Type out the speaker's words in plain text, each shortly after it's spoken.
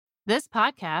This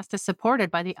podcast is supported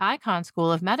by the Icahn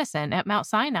School of Medicine at Mount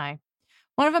Sinai,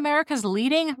 one of America's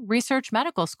leading research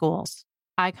medical schools.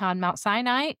 Icahn Mount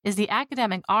Sinai is the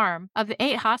academic arm of the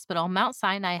 8-hospital Mount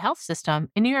Sinai Health System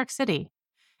in New York City.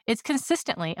 It's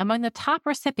consistently among the top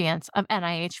recipients of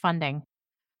NIH funding.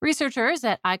 Researchers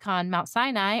at Icahn Mount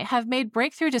Sinai have made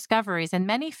breakthrough discoveries in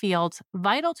many fields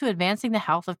vital to advancing the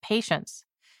health of patients,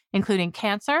 including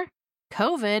cancer,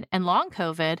 COVID and long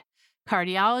COVID,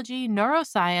 cardiology,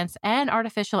 neuroscience, and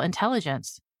artificial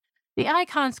intelligence. The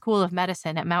Icahn School of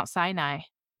Medicine at Mount Sinai.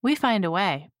 We find a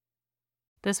way.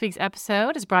 This week's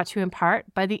episode is brought to you in part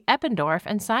by the Eppendorf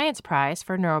and Science Prize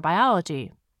for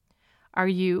Neurobiology. Are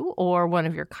you or one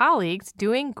of your colleagues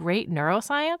doing great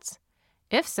neuroscience?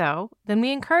 If so, then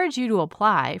we encourage you to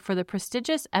apply for the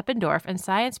prestigious Eppendorf and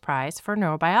Science Prize for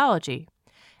Neurobiology,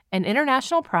 an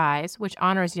international prize which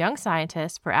honors young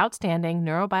scientists for outstanding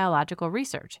neurobiological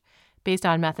research based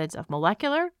on methods of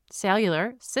molecular,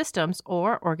 cellular, systems,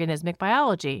 or organismic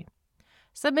biology.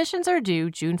 Submissions are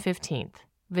due June 15th.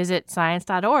 Visit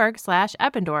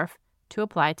science.org/Eppendorf to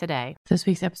apply today. This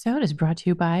week's episode is brought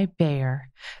to you by Bayer.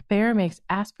 Bayer makes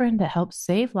aspirin that helps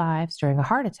save lives during a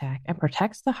heart attack and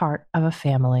protects the heart of a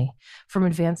family. From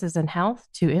advances in health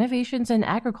to innovations in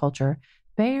agriculture,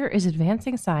 Bayer is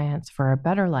advancing science for a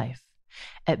better life.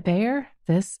 At Bayer,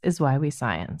 this is why we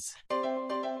science.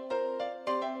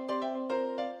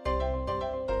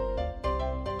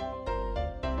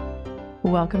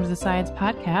 Welcome to the Science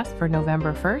Podcast for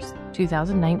November 1st,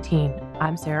 2019.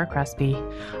 I'm Sarah Crespi.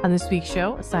 On this week's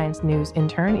show, Science News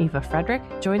intern Eva Frederick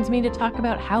joins me to talk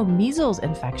about how measles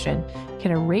infection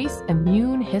can erase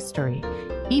immune history,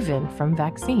 even from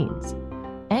vaccines.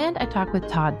 And I talk with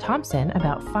Todd Thompson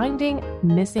about finding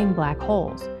missing black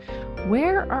holes.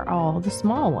 Where are all the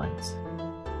small ones?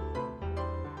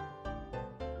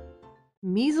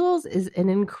 Measles is an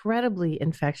incredibly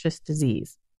infectious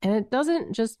disease. And it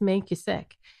doesn't just make you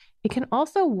sick. It can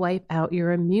also wipe out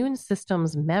your immune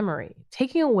system's memory,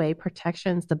 taking away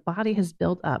protections the body has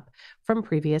built up from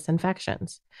previous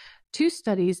infections. 2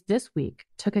 studies this week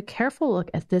took a careful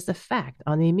look at this effect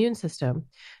on the immune system.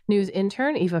 News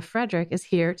intern Eva Frederick is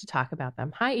here to talk about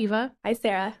them. Hi, Eva. Hi,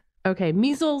 Sarah. Okay,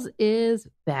 measles is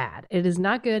bad. It is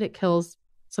not good. It kills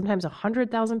sometimes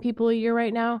 100,000 people a year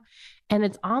right now, and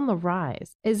it's on the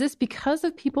rise. Is this because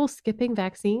of people skipping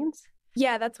vaccines?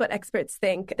 Yeah, that's what experts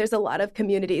think. There's a lot of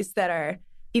communities that are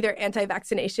either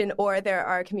anti-vaccination or there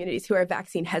are communities who are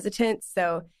vaccine hesitant.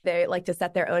 So they like to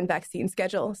set their own vaccine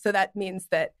schedule. So that means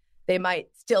that they might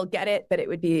still get it, but it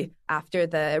would be after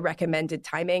the recommended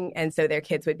timing. And so their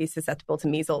kids would be susceptible to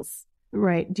measles.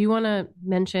 Right. Do you want to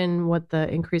mention what the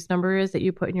increased number is that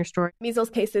you put in your story? Measles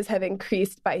cases have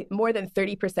increased by more than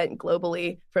 30%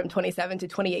 globally from 2017 to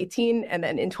 2018. And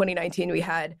then in 2019, we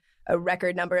had a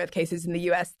record number of cases in the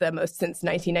U.S., the most since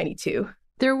 1992.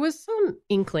 There was some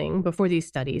inkling before these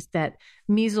studies that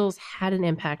measles had an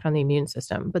impact on the immune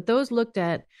system, but those looked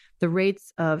at the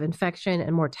rates of infection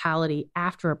and mortality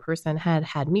after a person had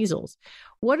had measles.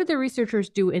 What did the researchers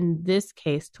do in this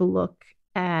case to look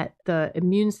at the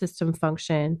immune system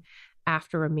function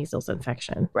after a measles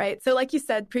infection? Right. So like you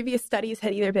said, previous studies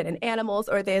had either been in animals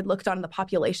or they had looked on the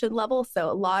population level. So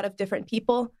a lot of different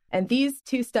people. And these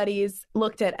 2 studies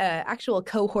looked at an actual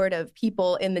cohort of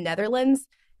people in the Netherlands.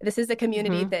 This is a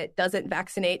community that doesn't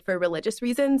vaccinate for religious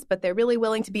reasons, but they're really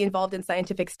willing to be involved in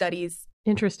scientific studies.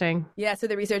 Interesting. Yeah. So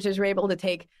the researchers were able to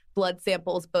take blood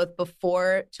samples both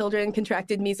before children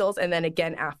contracted measles and then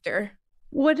again after.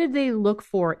 What did they look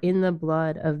for in the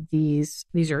blood of these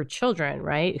are children,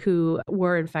 right, who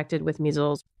were infected with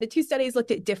measles? The 2 studies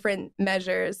looked at different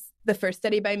measures. The first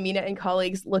study by Mina and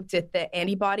colleagues looked at the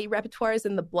antibody repertoires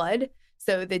in the blood,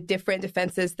 so the different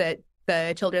defenses that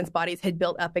the children's bodies had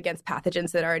built up against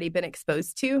pathogens that had already been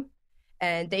exposed to.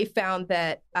 And they found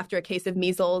that after a case of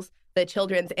measles, the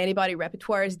children's antibody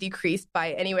repertoires decreased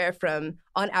by anywhere from,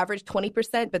 on average,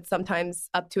 20%, but sometimes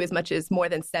up to as much as more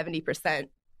than 70%.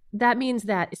 That means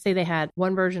that, say they had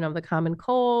one version of the common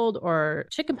cold or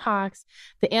chickenpox,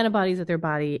 the antibodies that their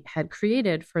body had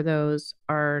created for those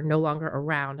are no longer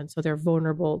around. And so they're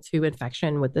vulnerable to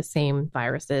infection with the same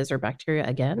viruses or bacteria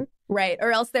again. Right.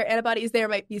 Or else their antibodies, there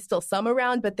might be still some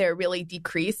around, but they're really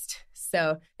decreased.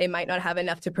 So they might not have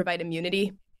enough to provide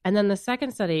immunity. And then the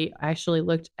second study actually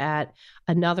looked at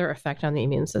another effect on the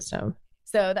immune system.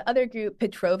 So the other group,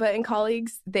 Petrova and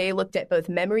colleagues, they looked at both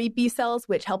memory B cells,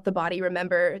 which help the body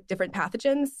remember different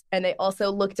pathogens. And they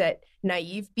also looked at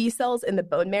naive B cells in the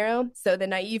bone marrow. So the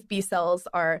naive B cells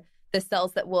are the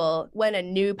cells that will, when a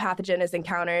new pathogen is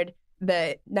encountered,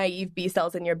 the naive B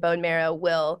cells in your bone marrow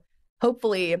will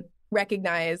hopefully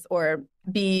recognize or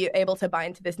be able to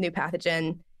bind to this new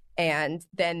pathogen and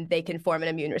then they can form an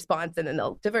immune response, and then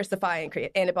they'll diversify and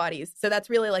create antibodies. So that's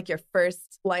really like your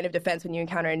first line of defense when you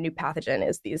encounter a new pathogen,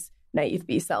 is these naive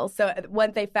B cells. So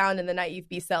what they found in the naive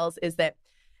B cells is that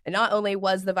not only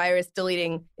was the virus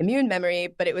deleting immune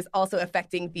memory, but it was also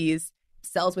affecting these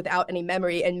cells without any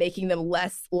memory and making them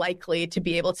less likely to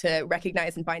be able to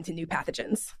recognize and bind to new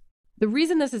pathogens. The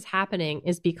reason this is happening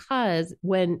is because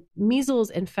when the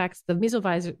measles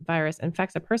virus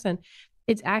infects a person,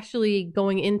 it's actually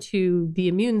going into the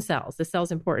immune cells, the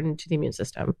cells important to the immune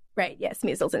system. Right. Yes.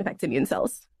 Measles infects immune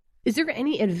cells. Is there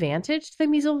any advantage to the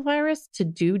measles virus to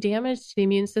do damage to the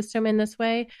immune system in this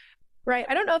way? Right.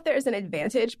 I don't know if there's an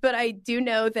advantage, but I do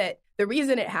know that the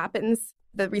reason it happens,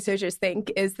 the researchers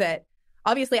think, is that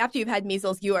obviously after you've had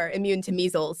measles, you are immune to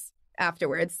measles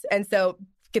afterwards. And so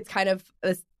it's kind of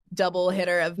a double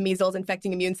hitter of measles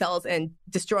infecting immune cells and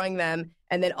destroying them,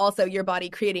 and then also your body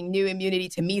creating new immunity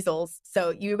to measles.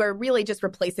 So you are really just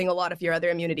replacing a lot of your other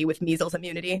immunity with measles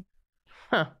immunity.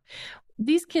 Huh.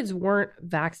 These kids weren't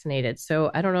vaccinated.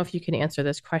 So I don't know if you can answer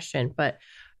this question, but,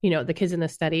 the kids in the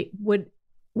study, would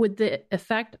the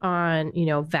effect on,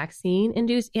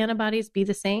 vaccine-induced antibodies be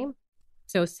the same?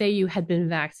 So say you had been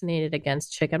vaccinated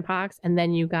against chickenpox and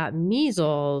then you got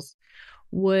measles.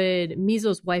 Would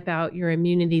measles wipe out your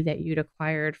immunity that you'd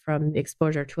acquired from the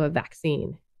exposure to a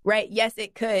vaccine? Right. Yes,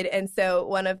 it could. And so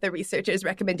one of the researchers'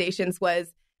 recommendations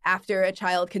was after a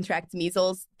child contracts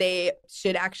measles, they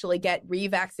should actually get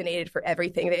revaccinated for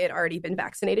everything they had already been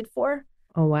vaccinated for.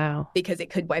 Oh, wow. Because it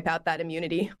could wipe out that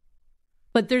immunity.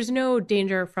 But there's no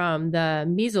danger from the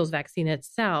measles vaccine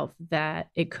itself that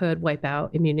it could wipe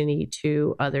out immunity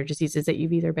to other diseases that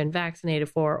you've either been vaccinated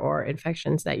for or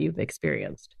infections that you've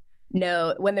experienced.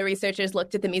 No, when the researchers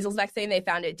looked at the measles vaccine, they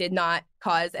found it did not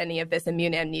cause any of this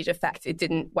immune amnesia effect. It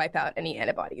didn't wipe out any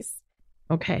antibodies.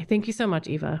 Okay. Thank you so much,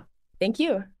 Eva. Thank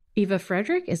you. Eva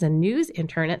Frederick is a news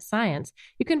intern at Science.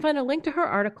 You can find a link to her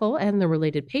article and the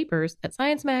related papers at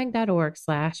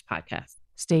sciencemag.org/podcast.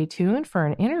 Stay tuned for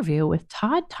an interview with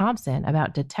Todd Thompson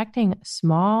about detecting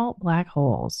small black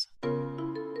holes.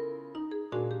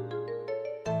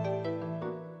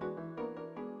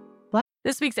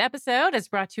 This week's episode is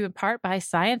brought to you in part by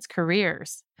Science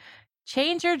Careers.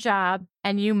 Change your job,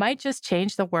 and you might just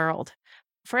change the world.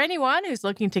 For anyone who's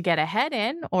looking to get ahead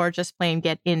in or just plain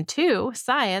get into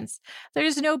science,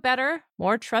 there's no better,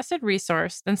 more trusted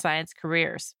resource than Science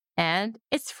Careers. And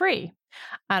it's free.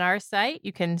 On our site,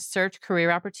 you can search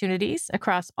career opportunities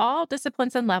across all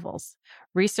disciplines and levels,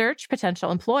 research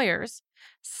potential employers,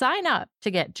 sign up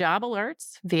to get job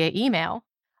alerts via email,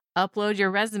 upload your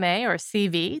resume or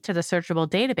CV to the searchable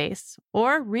database,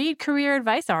 or read career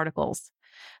advice articles.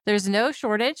 There's no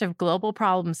shortage of global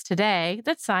problems today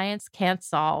that science can't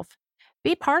solve.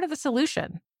 Be part of the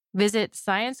solution. Visit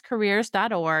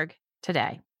sciencecareers.org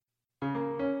today.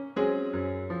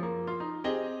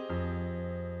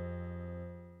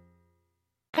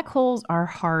 Black holes are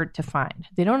hard to find.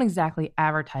 They don't exactly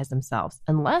advertise themselves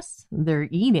unless they're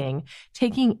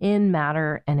taking in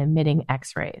matter and emitting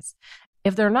X-rays.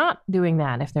 If they're not doing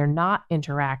that, if they're not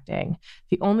interacting,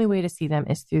 the only way to see them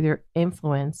is through their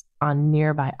influence on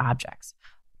nearby objects.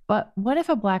 But what if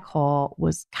a black hole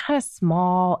was kind of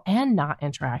small and not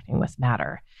interacting with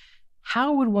matter?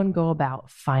 How would one go about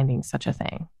finding such a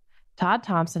thing? Todd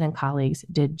Thompson and colleagues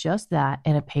did just that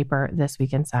in a paper this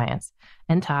week in Science,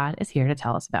 and Todd is here to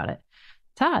tell us about it.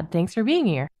 Todd, thanks for being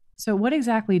here. So what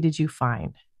exactly did you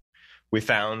find? We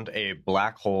found a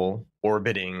black hole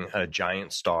orbiting a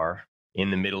giant star in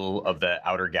the middle of the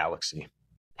outer galaxy.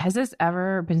 Has this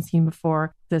ever been seen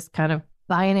before, this kind of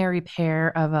binary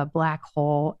pair of a black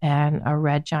hole and a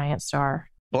red giant star?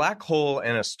 Black hole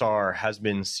and a star has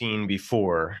been seen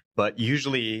before, but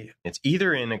usually it's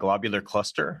either in a globular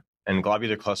cluster, and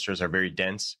globular clusters are very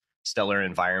dense, stellar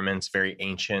environments, very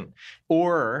ancient,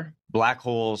 or black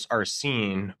holes are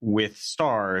seen with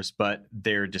stars, but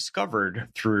they're discovered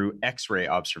through X-ray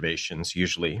observations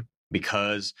usually,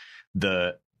 because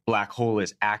the black hole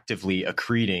is actively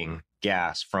accreting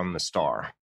gas from the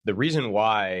star. The reason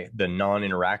why the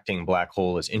non-interacting black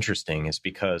hole is interesting is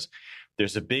because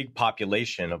there's a big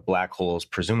population of black holes,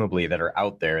 presumably, that are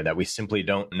out there that we simply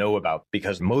don't know about,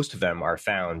 because most of them are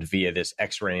found via this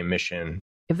X-ray emission.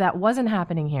 If that wasn't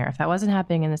happening here, if that wasn't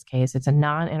happening in this case, it's a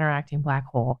non-interacting black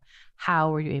hole, how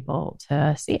were you able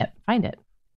to see it, find it?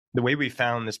 The way we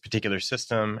found this particular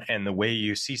system, and the way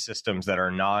you see systems that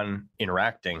are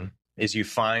non-interacting, is you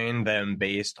find them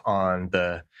based on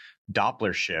the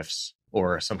Doppler shifts,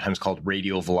 or sometimes called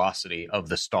radial velocity, of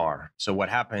the star. So what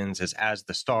happens is, as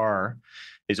the star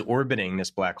is orbiting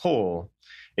this black hole,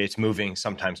 It's moving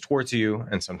sometimes towards you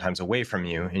and sometimes away from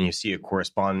you, and you see a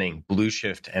corresponding blue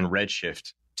shift and red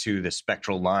shift to the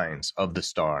spectral lines of the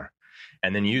star.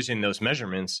 And then using those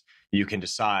measurements, you can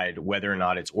decide whether or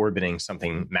not it's orbiting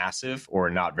something massive or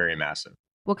not very massive.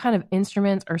 What kind of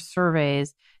instruments or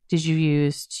surveys did you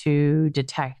use to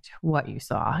detect what you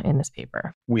saw in this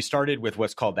paper? We started with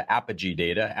what's called the apogee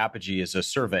data. Apogee is a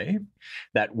survey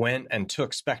that went and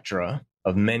took spectra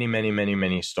of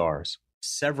many stars,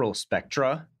 several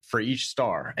spectra for each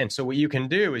star. And so what you can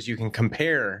do is you can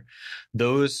compare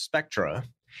those spectra,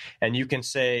 and you can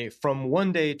say from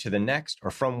one day to the next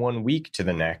or from 1 week to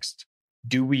the next,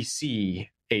 do we see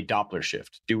a Doppler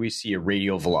shift? Do we see a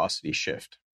radial velocity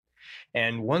shift?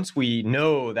 And once we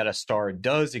know that a star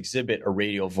does exhibit a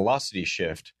radial velocity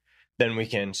shift, then we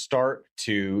can start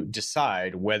to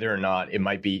decide whether or not it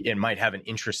might have an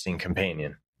interesting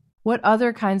companion. What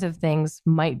other kinds of things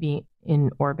might be in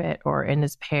orbit or in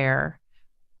this pair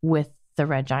with the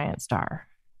red giant star?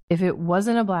 If it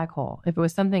wasn't a black hole, if it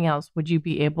was something else, would you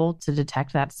be able to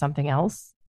detect that something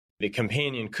else? The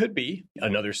companion could be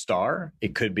another star.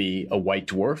 It could be a white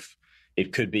dwarf.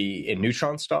 It could be a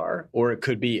neutron star, or it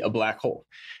could be a black hole.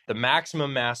 The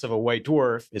maximum mass of a white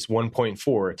dwarf is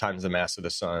 1.4 times the mass of the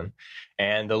sun.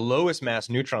 And the lowest mass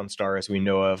neutron stars we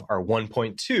know of are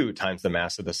 1.2 times the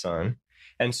mass of the sun.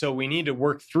 And so we need to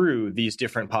work through these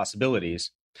different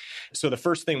possibilities. So the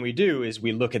first thing we do is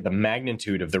we look at the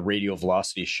magnitude of the radial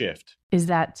velocity shift. Is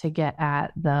that to get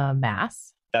at the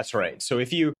mass? That's right. So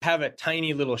if you have a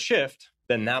tiny little shift,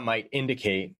 then that might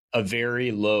indicate a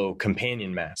very low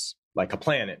companion mass, like a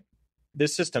planet.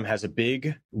 This system has a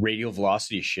big radial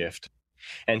velocity shift.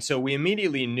 And so we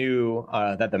immediately knew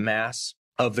that the mass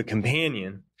of the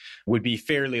companion would be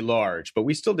fairly large, but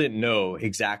we still didn't know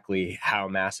exactly how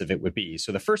massive it would be.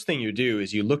 So the first thing you do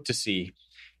is you look to see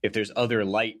if there's other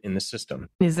light in the system.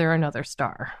 Is there another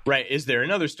star? Right. Is there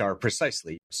another star?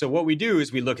 Precisely. So what we do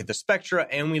is we look at the spectra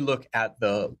and we look at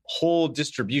the whole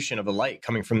distribution of the light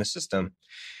coming from the system,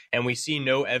 and we see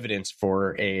no evidence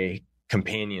for a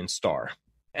companion star.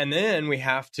 And then we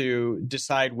have to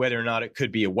decide whether or not it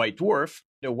could be a white dwarf.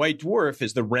 A white dwarf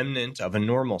is the remnant of a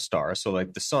normal star. So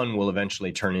like the sun will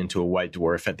eventually turn into a white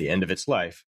dwarf at the end of its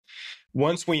life.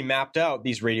 Once we mapped out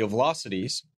these radial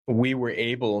velocities, we were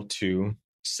able to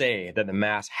say that the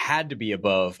mass had to be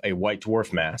above a white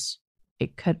dwarf mass.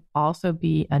 It could also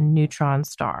be a neutron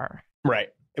star. Right.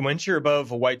 And once you're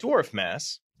above a white dwarf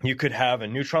mass, you could have a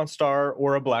neutron star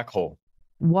or a black hole.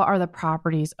 What are the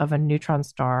properties of a neutron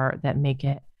star that make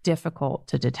it difficult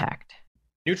to detect?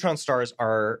 Neutron stars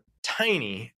are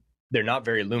tiny. They're not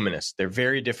very luminous. They're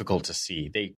very difficult to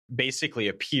see. They basically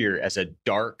appear as a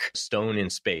dark stone in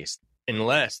space,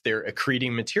 unless they're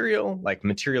accreting material, like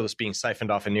material is being siphoned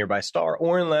off a nearby star,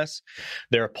 or unless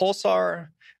they're a pulsar,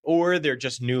 or they're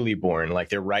just newly born, like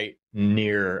they're right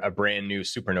near a brand new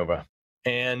supernova.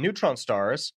 And neutron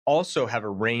stars also have a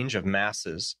range of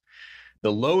masses.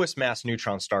 The lowest mass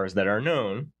neutron stars that are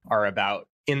known are about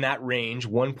in that range,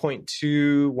 1.2,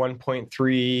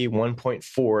 1.3,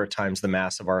 1.4 times the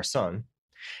mass of our sun.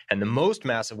 And the most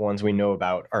massive ones we know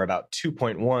about are about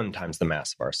 2.1 times the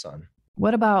mass of our sun.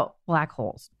 What about black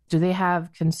holes? Do they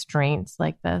have constraints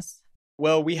like this?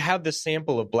 Well, we have this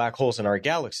sample of black holes in our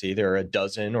galaxy. There are a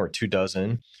dozen or 2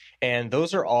 dozen, and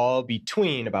those are all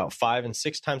between about 5 and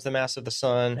 6 times the mass of the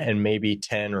sun and maybe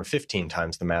 10 or 15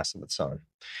 times the mass of the sun.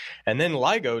 And then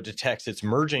LIGO detects its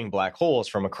merging black holes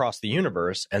from across the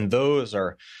universe, and those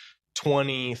are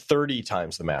 20, 30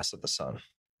 times the mass of the sun.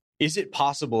 Is it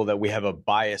possible that we have a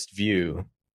biased view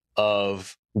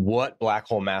of what black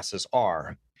hole masses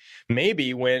are?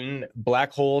 Maybe when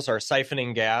black holes are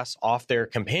siphoning gas off their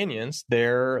companions,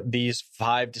 they're these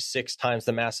 5 to 6 times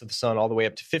the mass of the sun, all the way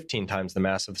up to 15 times the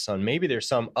mass of the sun. Maybe there's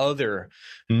some other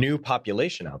new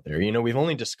population out there. You know, we've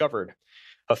only discovered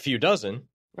a few dozen.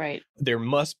 Right. There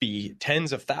must be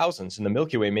tens of thousands in the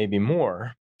Milky Way, maybe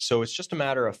more. So it's just a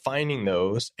matter of finding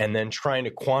those and then trying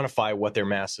to quantify what their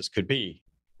masses could be.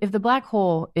 If the black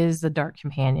hole is the dark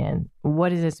companion,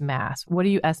 what is its mass? What do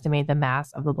you estimate the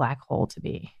mass of the black hole to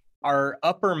be? Our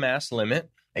upper mass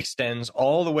limit extends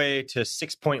all the way to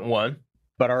 6.1,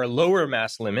 but our lower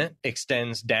mass limit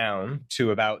extends down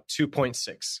to about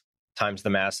 2.6 times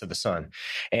the mass of the sun.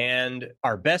 And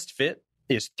our best fit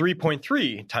is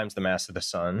 3.3 times the mass of the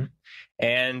sun.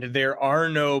 And there are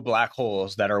no black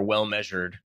holes that are well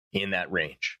measured in that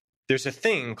range. There's a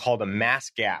thing called a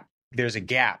mass gap. There's a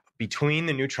gap between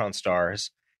the neutron stars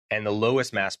and the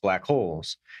lowest mass black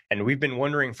holes. And we've been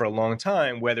wondering for a long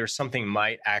time whether something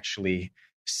might actually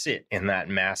sit in that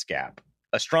mass gap.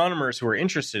 Astronomers who are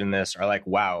interested in this are like,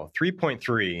 wow,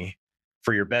 3.3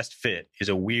 for your best fit is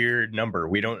a weird number.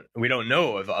 We don't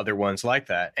know of other ones like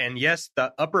that. And yes,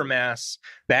 the upper mass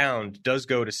bound does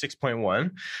go to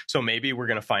 6.1. So maybe we're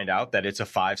going to find out that it's a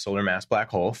 5 solar mass black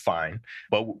hole. Fine.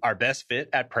 But our best fit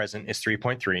at present is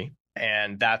 3.3.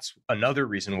 And that's another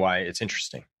reason why it's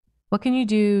interesting. What can you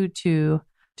do to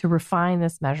refine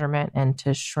this measurement and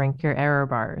to shrink your error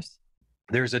bars?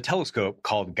 There's a telescope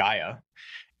called Gaia.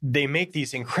 They make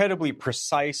these incredibly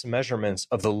precise measurements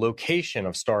of the location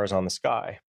of stars on the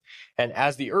sky. And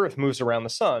as the Earth moves around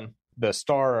the sun, the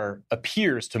star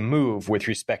appears to move with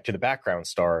respect to the background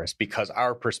stars because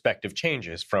our perspective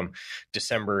changes from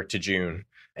December to June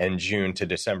and June to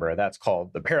December. That's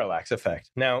called the parallax effect.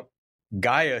 Now,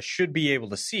 Gaia should be able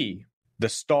to see the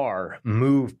star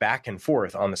move back and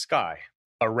forth on the sky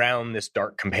around this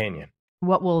dark companion.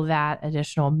 What will that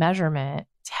additional measurement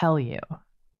tell you?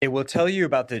 It will tell you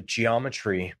about the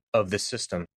geometry of the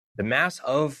system. The mass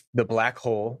of the black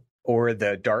hole or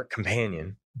the dark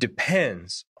companion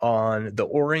depends on the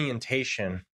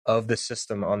orientation of the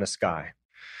system on the sky.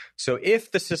 So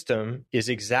if the system is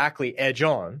exactly edge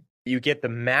on, you get the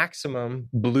maximum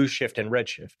blue shift and red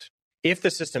shift. If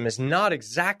the system is not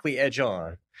exactly edge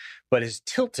on, but is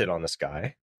tilted on the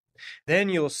sky, then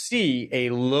you'll see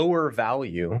a lower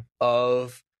value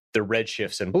of the red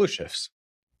shifts and blue shifts.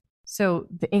 So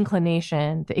the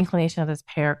inclination of this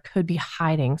pair could be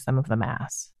hiding some of the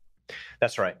mass.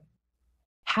 That's right.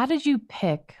 How did you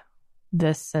pick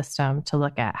this system to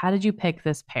look at? How did you pick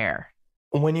this pair?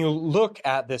 When you look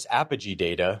at this apogee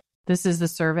data, this is the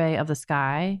survey of the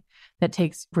sky that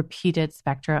takes repeated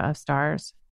spectra of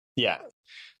stars. Yeah.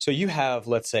 So you have,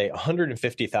 let's say,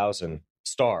 150,000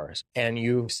 stars, and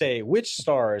you say which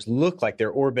stars look like they're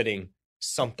orbiting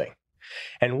something.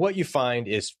 And what you find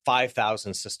is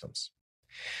 5,000 systems.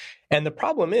 And the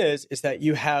problem is that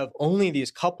you have only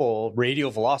these couple radial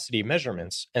velocity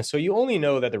measurements. And so you only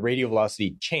know that the radial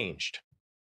velocity changed.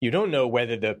 You don't know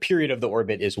whether the period of the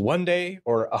orbit is 1 day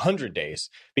or 100 days,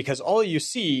 because all you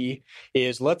see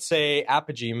is, let's say,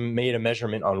 Apogee made a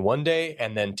measurement on 1 day,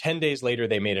 and then 10 days later,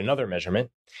 they made another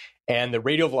measurement, and the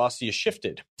radial velocity is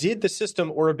shifted. Did the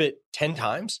system orbit 10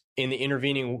 times in the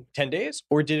intervening 10 days,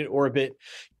 or did it orbit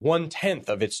 1/10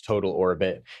 of its total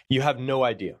orbit? You have no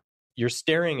idea. You're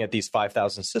staring at these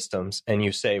 5,000 systems, and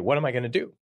you say, what am I going to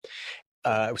do?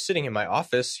 I was sitting in my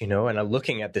office, and I'm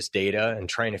looking at this data and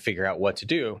trying to figure out what to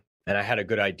do. And I had a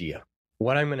good idea.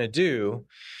 What I'm going to do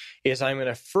is I'm going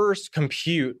to first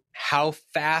compute how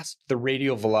fast the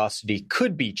radial velocity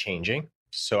could be changing.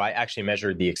 So I actually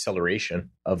measured the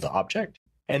acceleration of the object.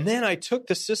 And then I took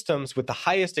the systems with the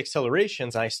highest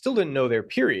accelerations, and I still didn't know their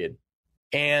period.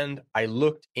 And I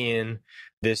looked in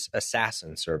this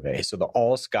Assassin survey. So the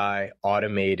All Sky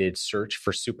Automated Search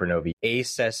for Supernovae,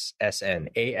 ASSN,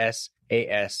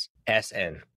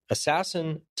 ASASSN.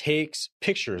 Assassin takes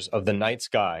pictures of the night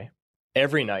sky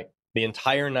every night, the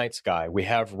entire night sky. We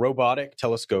have robotic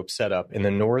telescopes set up in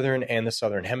the northern and the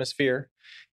southern hemisphere.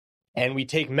 And we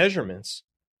take measurements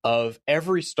of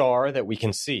every star that we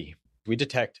can see. We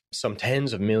detect some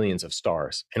tens of millions of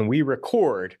stars, and we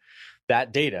record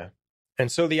that data.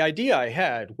 And so the idea I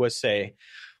had was, say,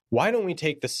 why don't we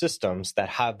take the systems that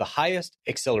have the highest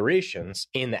accelerations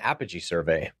in the Apogee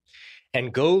survey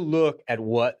and go look at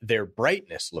what their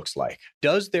brightness looks like?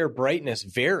 Does their brightness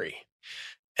vary?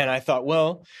 And I thought,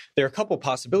 well, there are a couple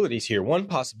possibilities here. One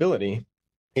possibility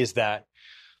is that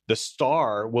the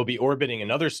star will be orbiting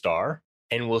another star,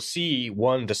 and we'll see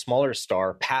the smaller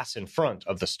star, pass in front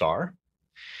of the star.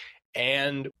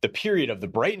 And the period of the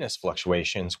brightness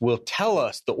fluctuations will tell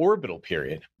us the orbital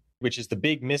period, which is the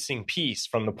big missing piece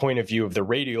from the point of view of the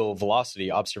radial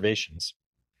velocity observations.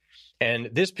 And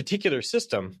this particular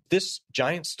system, this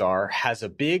giant star has a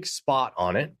big spot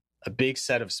on it, a big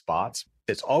set of spots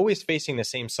that's always facing the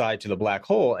same side to the black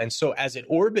hole. And so as it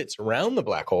orbits around the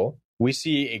black hole, we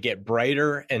see it get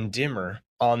brighter and dimmer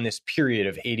on this period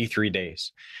of 83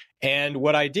 days. And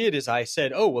what I did is I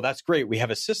said, oh, well, that's great. We have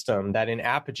a system that in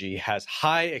Apogee has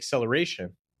high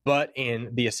acceleration, but in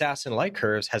the Assassin light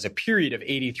curves has a period of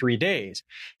 83 days.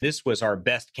 This was our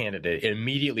best candidate. It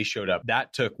immediately showed up.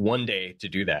 That took 1 day to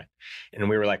do that. And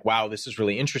we were like, wow, this is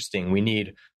really interesting. We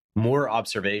need more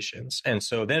observations. And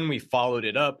so then we followed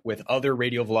it up with other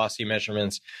radial velocity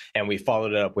measurements, and we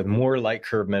followed it up with more light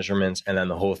curve measurements, and then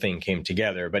the whole thing came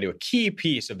together. But a key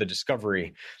piece of the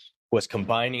discovery was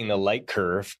combining the light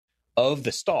curve of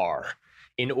the star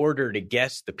in order to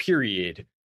guess the period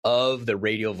of the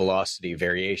radial velocity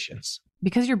variations.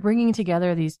 Because you're bringing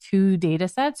together these two data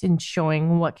sets and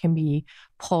showing what can be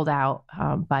pulled out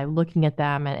by looking at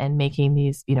them and making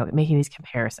these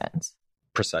comparisons.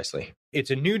 Precisely. It's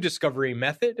a new discovery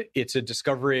method. It's a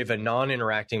discovery of a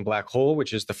non-interacting black hole,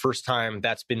 which is the first time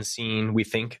that's been seen, we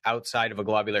think, outside of a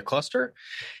globular cluster.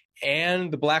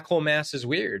 And the black hole mass is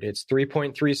weird. It's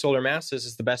 3.3 solar masses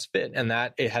is the best fit, and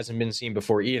that it hasn't been seen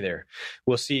before either.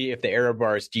 We'll see if the error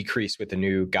bars decrease with the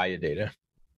new Gaia data.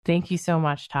 Thank you so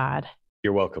much, Todd.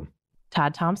 You're welcome.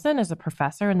 Todd Thompson is a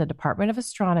professor in the Department of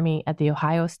Astronomy at The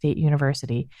Ohio State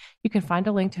University. You can find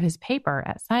a link to his paper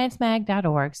at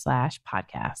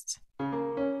sciencemag.org/podcasts.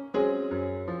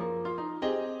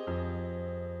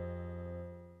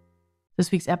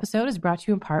 This week's episode is brought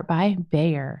to you in part by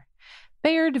Bayer.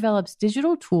 Bayer develops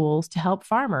digital tools to help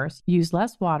farmers use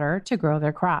less water to grow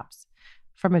their crops.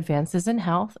 From advances in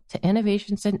health to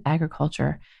innovations in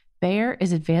agriculture, Bayer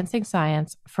is advancing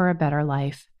science for a better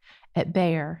life. At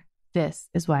Bayer, this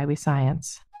is why we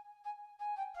science.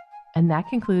 And that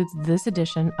concludes this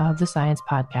edition of the Science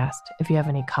Podcast. If you have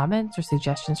any comments or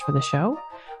suggestions for the show,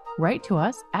 write to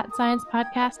us at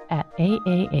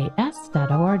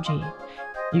sciencepodcast@aaas.org.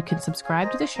 You can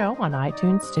subscribe to the show on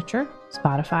iTunes, Stitcher,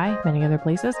 Spotify, many other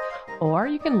places, or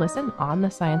you can listen on the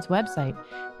Science website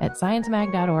at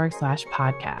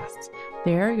sciencemag.org/podcasts.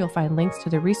 There you'll find links to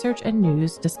the research and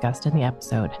news discussed in the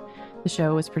episode. The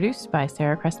show was produced by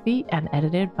Sarah Crespi and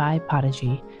edited by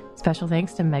Podigy. Special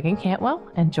thanks to Megan Cantwell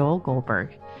and Joel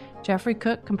Goldberg. Jeffrey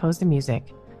Cook composed the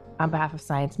music. On behalf of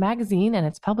Science Magazine and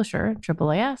its publisher,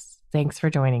 AAAS, thanks for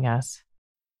joining us.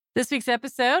 This week's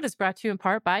episode is brought to you in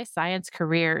part by Science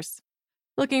Careers.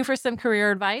 Looking for some career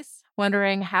advice?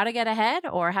 Wondering how to get ahead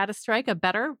or how to strike a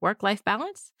better work-life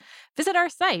balance? Visit our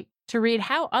site to read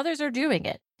how others are doing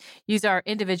it. Use our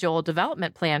individual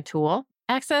development plan tool,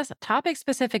 access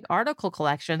topic-specific article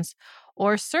collections,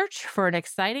 or search for an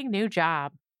exciting new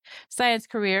job. Science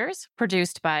Careers,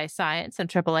 produced by Science and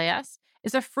AAAS,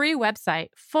 is a free website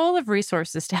full of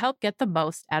resources to help get the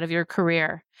most out of your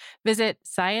career. Visit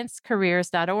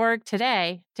sciencecareers.org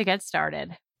today to get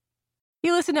started.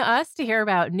 You listen to us to hear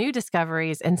about new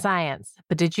discoveries in science,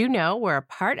 but did you know we're a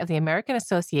part of the American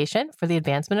Association for the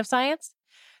Advancement of Science?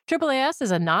 AAAS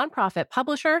is a nonprofit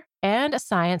publisher and a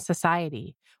science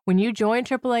society. When you join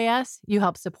AAAS, you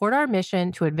help support our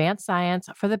mission to advance science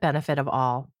for the benefit of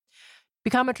all.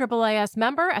 Become a AAAS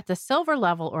member at the silver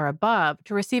level or above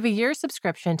to receive a year's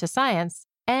subscription to science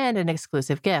and an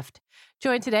exclusive gift.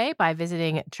 Join today by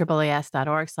visiting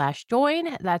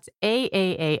AAAS.org/join. That's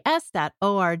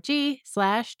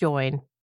AAAS.org/join.